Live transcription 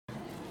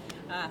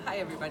Hi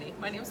everybody,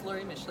 my name is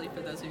Lori Mishley,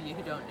 for those of you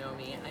who don't know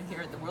me. I'm here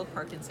at the World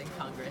Parkinson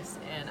Congress,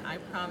 and I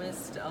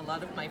promised a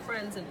lot of my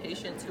friends and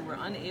patients who were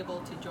unable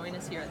to join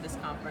us here at this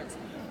conference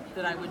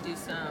that I would do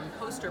some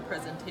poster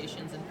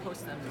presentations and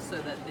post them so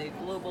that the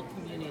global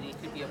community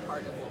could be a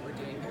part of what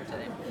we're doing here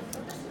today.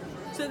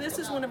 So this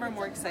is one of our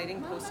more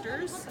exciting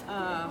posters.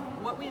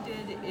 What we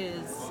did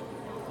is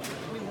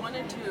we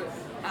wanted to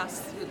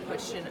ask the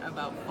question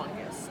about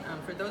fungus.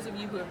 For those of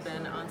you who have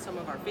been on some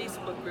of our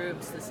Facebook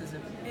groups, this is a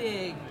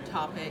big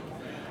topic.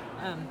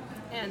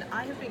 And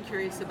I have been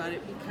curious about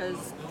it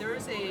because there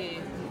is a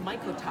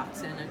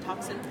mycotoxin, a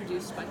toxin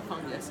produced by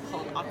fungus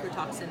called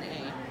Ochratoxin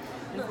A.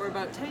 And for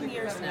about 10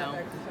 years now,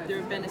 there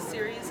have been a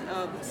series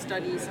of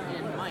studies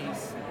in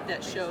mice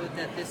that showed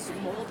that this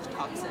mold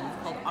toxin,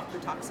 called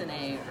Ochratoxin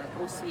A,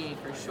 or OCA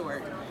for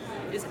short,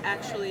 is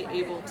actually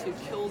able to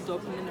kill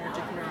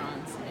dopaminergic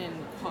neurons and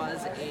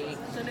cause a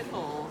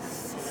clinical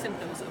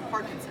symptoms of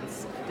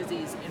Parkinson's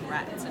disease in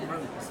rats and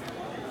rodents.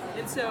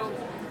 And so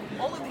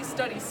all of these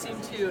studies seem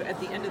to, at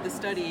the end of the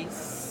study,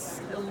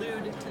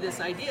 allude to this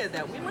idea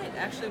that we might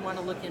actually want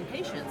to look in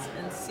patients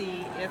and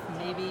see if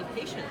maybe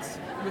patients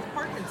with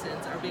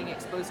Parkinson's are being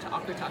exposed to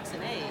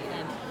Ochratoxin A,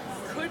 and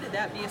could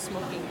that be a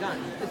smoking gun?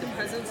 Could the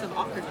presence of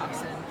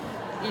Ochratoxin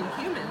in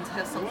humans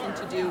have something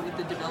to do with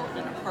the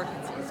development of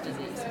Parkinson's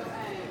disease?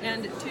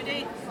 And to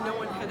date, no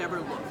one had ever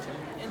looked.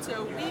 And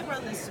so we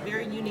run this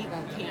very unique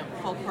camp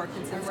called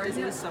Parkinson's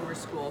Disease Summer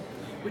School,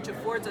 which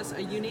affords us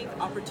a unique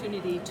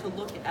opportunity to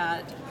look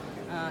at,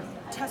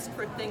 test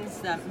for things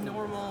that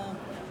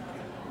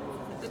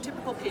the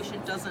typical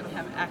patient doesn't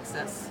have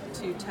access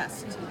to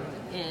test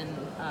in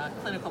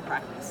clinical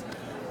practice.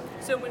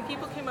 So when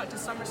people came out to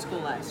summer school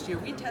last year,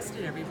 we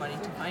tested everybody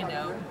to find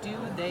out, do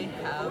they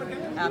have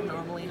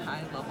abnormally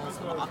high levels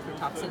of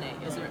Ochratoxin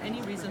A? Is there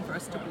any reason for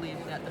us to believe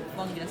that the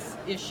fungus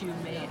issue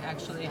may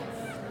actually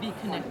be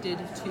connected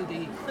to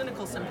the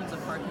clinical symptoms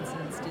of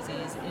Parkinson's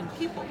disease in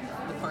people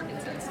with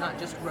Parkinson's, not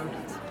just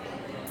rodents?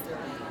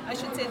 I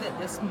should say that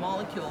this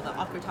molecule, the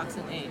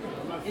Ochratoxin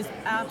A, is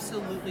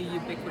absolutely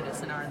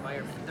ubiquitous in our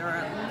environment. There are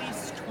at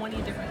least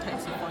 20 different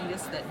types of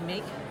fungus that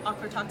make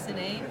Ochratoxin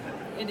A.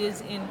 It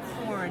is in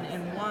corn,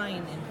 in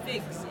wine, in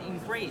figs, in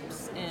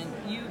grapes, and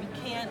you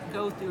can't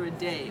go through a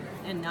day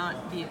and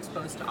not be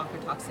exposed to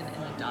Ochratoxin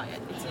in the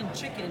diet. It's in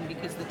chicken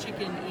because the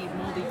chicken eat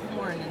moldy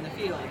corn in the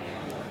field.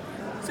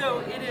 So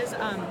it is,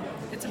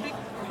 it's a big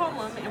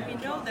problem, and we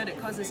know that it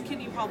causes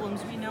kidney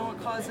problems, we know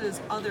it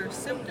causes other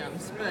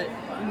symptoms, but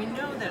we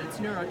know that it's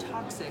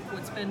neurotoxic.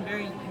 What's been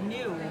very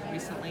new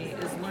recently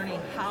is learning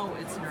how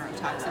it's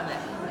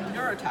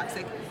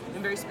neurotoxic,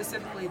 and very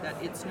specifically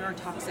that it's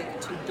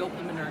neurotoxic to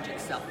dopaminergic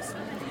cells.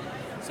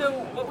 So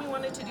what we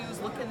wanted to do is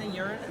look in the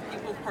urine of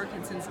people with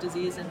Parkinson's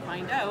disease and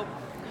find out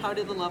how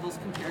do the levels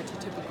compare to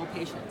typical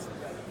patients.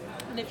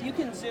 And if you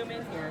can zoom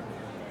in here,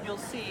 you'll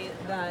see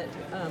that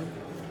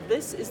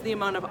this is the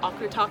amount of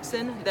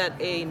ochratoxin that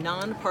a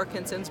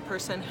non-Parkinson's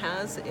person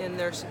has in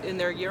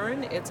their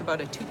urine. It's about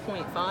a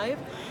 2.5.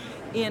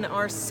 In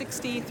our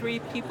 63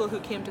 people who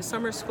came to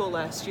summer school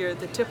last year,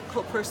 the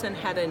typical person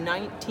had a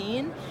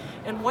 19,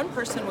 and one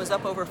person was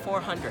up over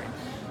 400.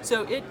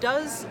 So it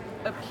does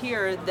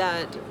appear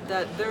that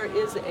there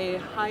is a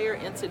higher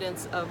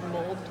incidence of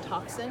mold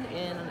toxin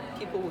in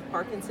people with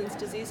Parkinson's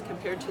disease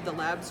compared to the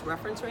lab's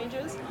reference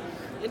ranges.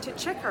 And to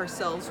check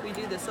ourselves, we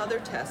do this other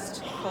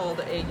test called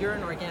a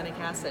urine organic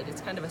acid.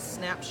 It's kind of a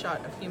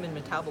snapshot of human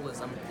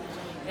metabolism.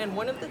 And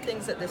one of the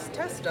things that this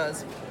test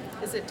does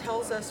is it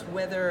tells us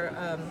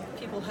whether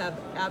people have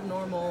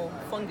abnormal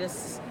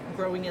fungus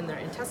growing in their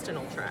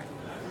intestinal tract.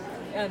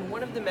 And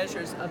one of the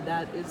measures of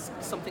that is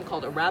something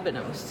called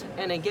arabinose.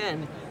 And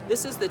again,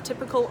 this is the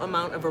typical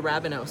amount of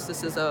arabinose.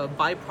 This is a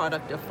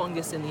byproduct of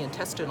fungus in the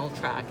intestinal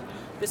tract.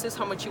 This is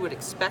how much you would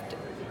expect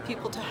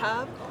people to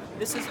have.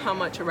 This is how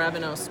much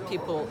arabinose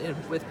people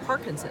with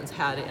Parkinson's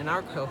had in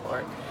our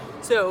cohort.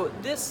 So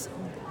this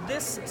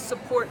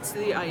supports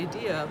the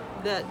idea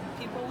that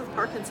people with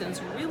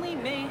Parkinson's really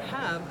may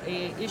have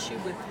an issue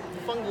with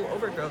fungal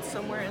overgrowth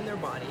somewhere in their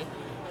body.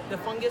 The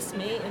fungus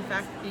may in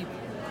fact be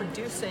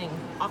producing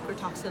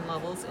ochratoxin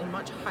levels in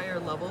much higher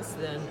levels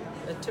than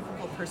a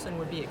typical person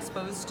would be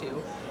exposed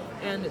to.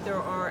 And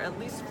there are at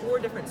least 4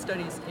 different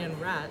studies in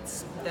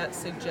rats that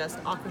suggest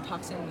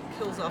ochratoxin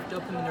kills off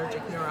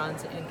dopaminergic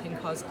neurons and can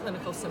cause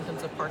clinical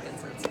symptoms of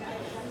Parkinson's.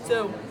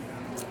 So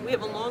we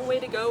have a long way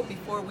to go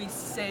before we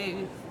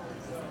say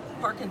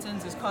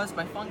Parkinson's is caused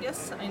by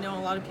fungus. I know a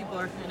lot of people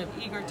are kind of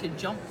eager to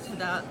jump to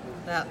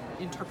that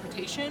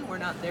interpretation. We're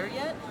not there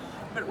yet.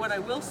 But what I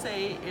will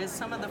say is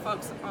some of the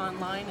folks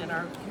online in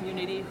our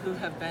community who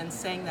have been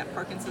saying that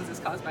Parkinson's is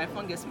caused by a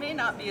fungus may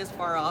not be as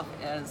far off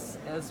as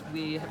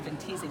we have been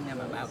teasing them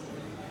about.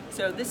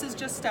 So this is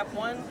just step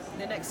 1.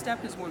 The next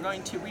step is we're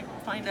going to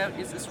find out,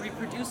 is this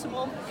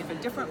reproducible? If a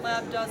different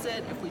lab does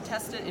it, if we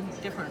test it in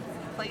different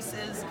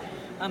places,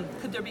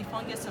 could there be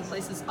fungus in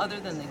places other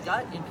than the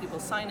gut, in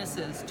people's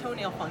sinuses,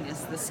 toenail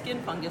fungus, the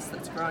skin fungus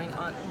that's growing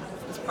on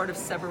as part of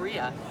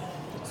seborrhea?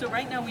 So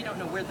right now we don't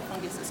know where the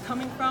fungus is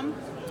coming from,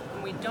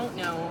 and we don't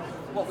know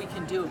what we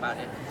can do about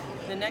it.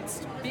 The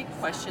next big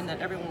question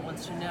that everyone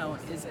wants to know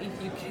is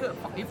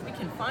if we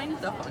can find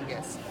the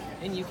fungus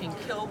and you can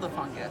kill the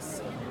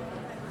fungus,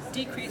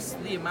 decrease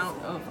the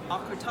amount of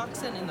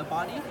ochratoxin in the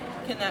body,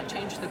 can that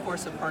change the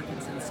course of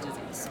Parkinson's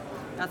disease?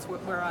 That's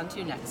what we're on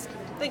to next.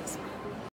 Thanks.